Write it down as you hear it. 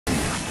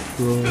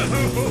Hey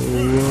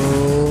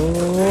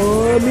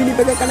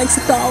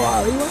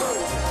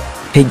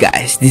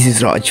guys, this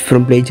is Raj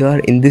from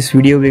Playjar. In this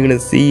video we're gonna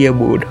see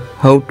about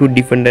how to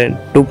defend a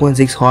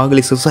 2.6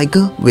 Hog-Cycle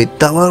cycle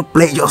with our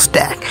Playjar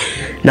stack.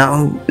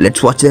 Now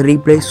let's watch the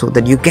replay so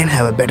that you can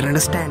have a better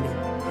understanding.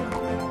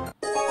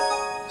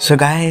 So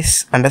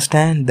guys,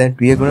 understand that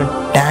we are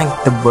gonna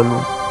tank the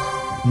balloon.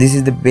 This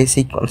is the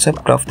basic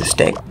concept of the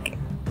stack,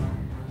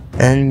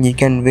 and you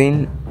can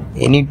win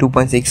any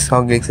 2.6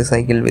 Hog-Cycle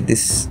cycle with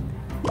this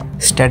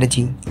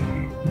strategy.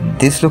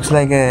 This looks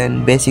like a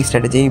basic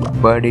strategy,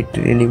 but it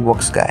really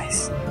works,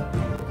 guys.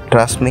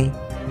 Trust me.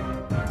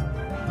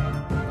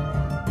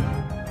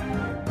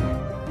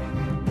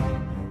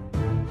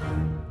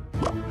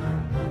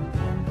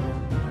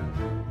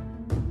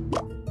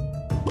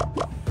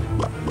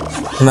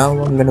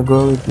 Now I'm gonna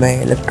go with my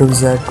electro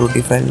wizard to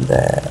defend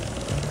the...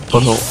 Oh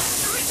no,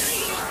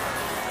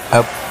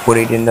 I put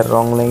it in the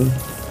wrong lane.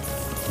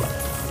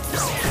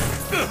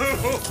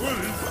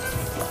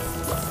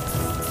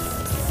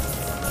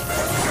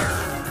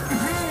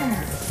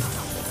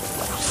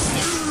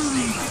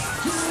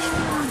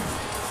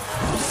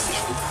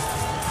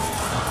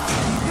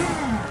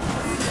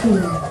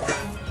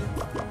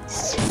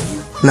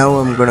 Now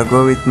I'm gonna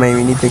go with my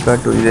mini picker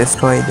to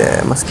destroy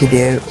the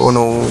musketeer. Oh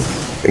no,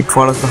 it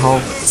follows the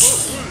hawk.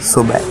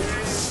 So bad.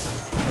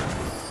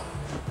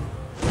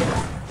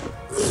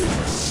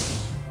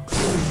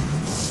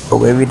 Oh,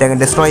 baby dragon,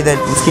 destroy that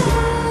musketeer.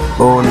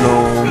 Oh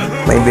no,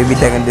 my baby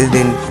dragon just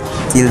didn't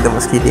kill the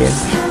musketeer.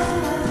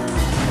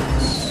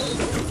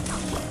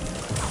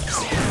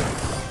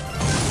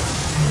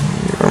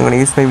 I'm gonna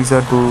use my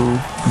wizard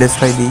to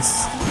destroy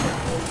these.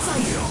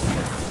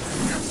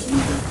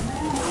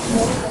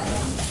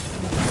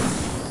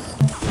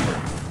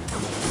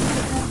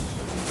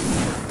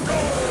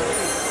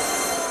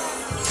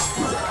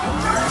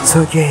 It's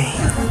okay.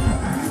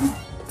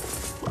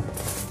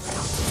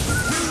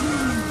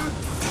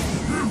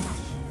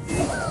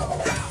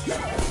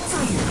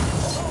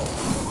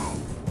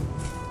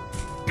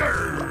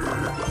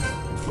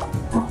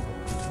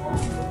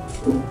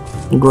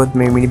 Go with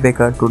my mini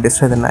picker to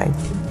destroy the knight.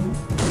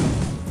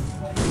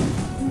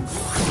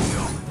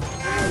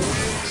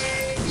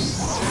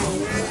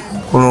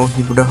 Oh no,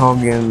 he put a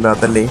hog in the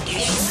other lane.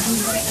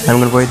 I'm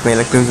gonna go with my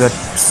electric wizard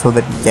so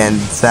that he can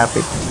zap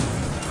it.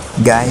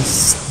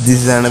 Guys,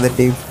 this is another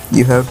tip.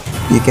 You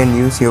can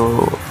use your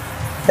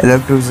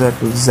electric wizard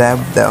to zap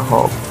the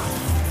hog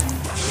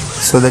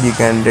so that you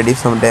can reduce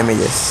some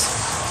damages.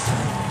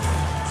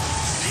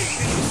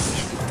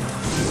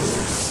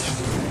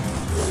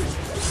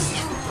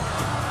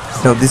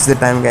 Now this is the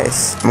time,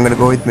 guys. I'm gonna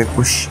go with my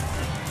push.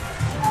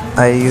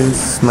 I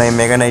use my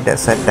Mega Knight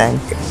as a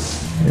tank.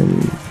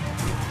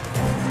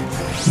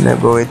 Now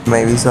go with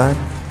my wizard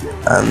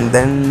and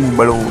then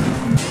balloon.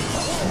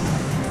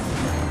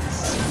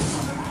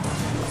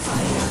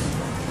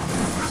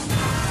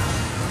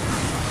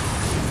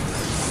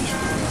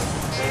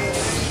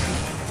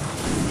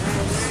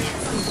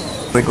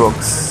 It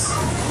works.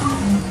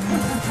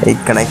 It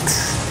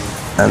connects,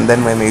 and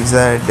then my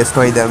wizard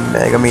destroys the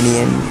mega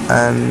minion,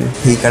 and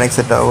he connects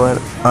the tower,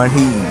 and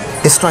he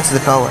destroys the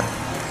tower.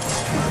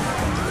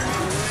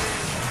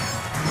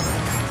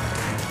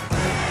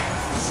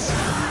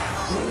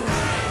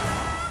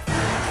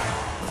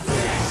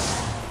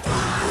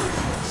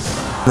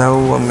 Now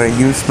I'm gonna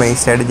use my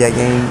strategy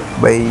again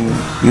by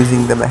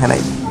using the Mega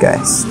Knight,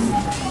 guys.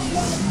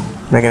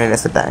 Mega Knight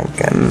as a tank,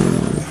 and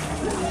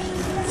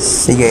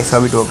see guys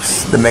how it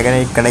works. The Mega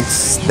Knight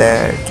connects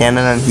the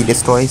cannon and he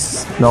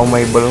destroys. Now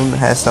my balloon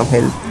has some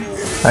health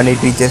and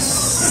it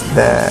reaches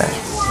the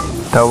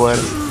tower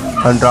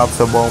and drops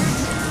a bomb.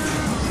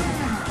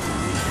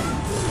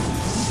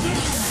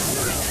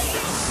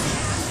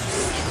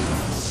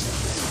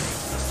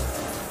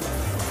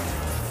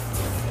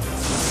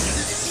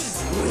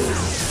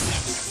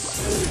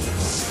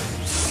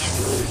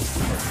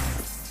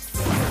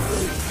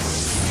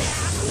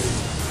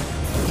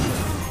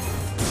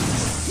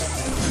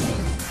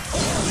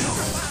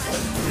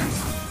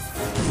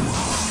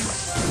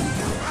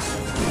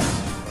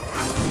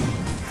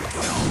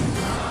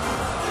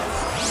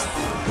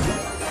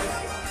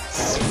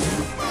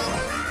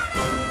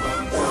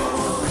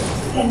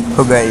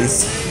 Oh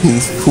guys,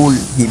 he's fool.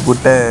 He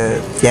put a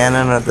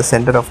cannon at the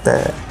center of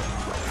the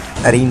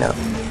arena.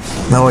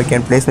 Now I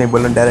can place my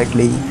balloon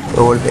directly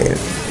over there.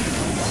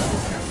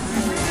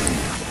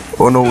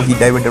 Oh no, he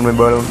diverted my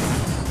balloon.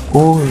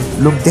 Oh,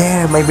 look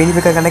there, my mini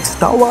picker connects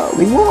tower.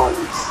 We won.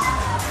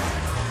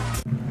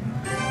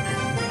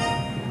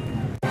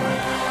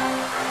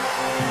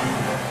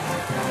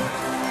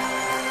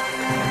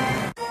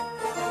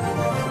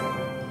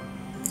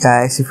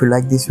 Guys, if you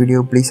like this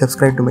video, please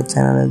subscribe to my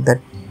channel. That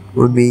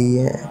would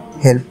be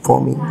help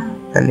for me,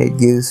 and it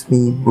gives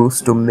me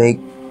boost to make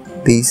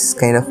these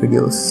kind of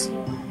videos.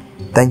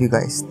 Thank you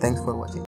guys. Thanks for watching.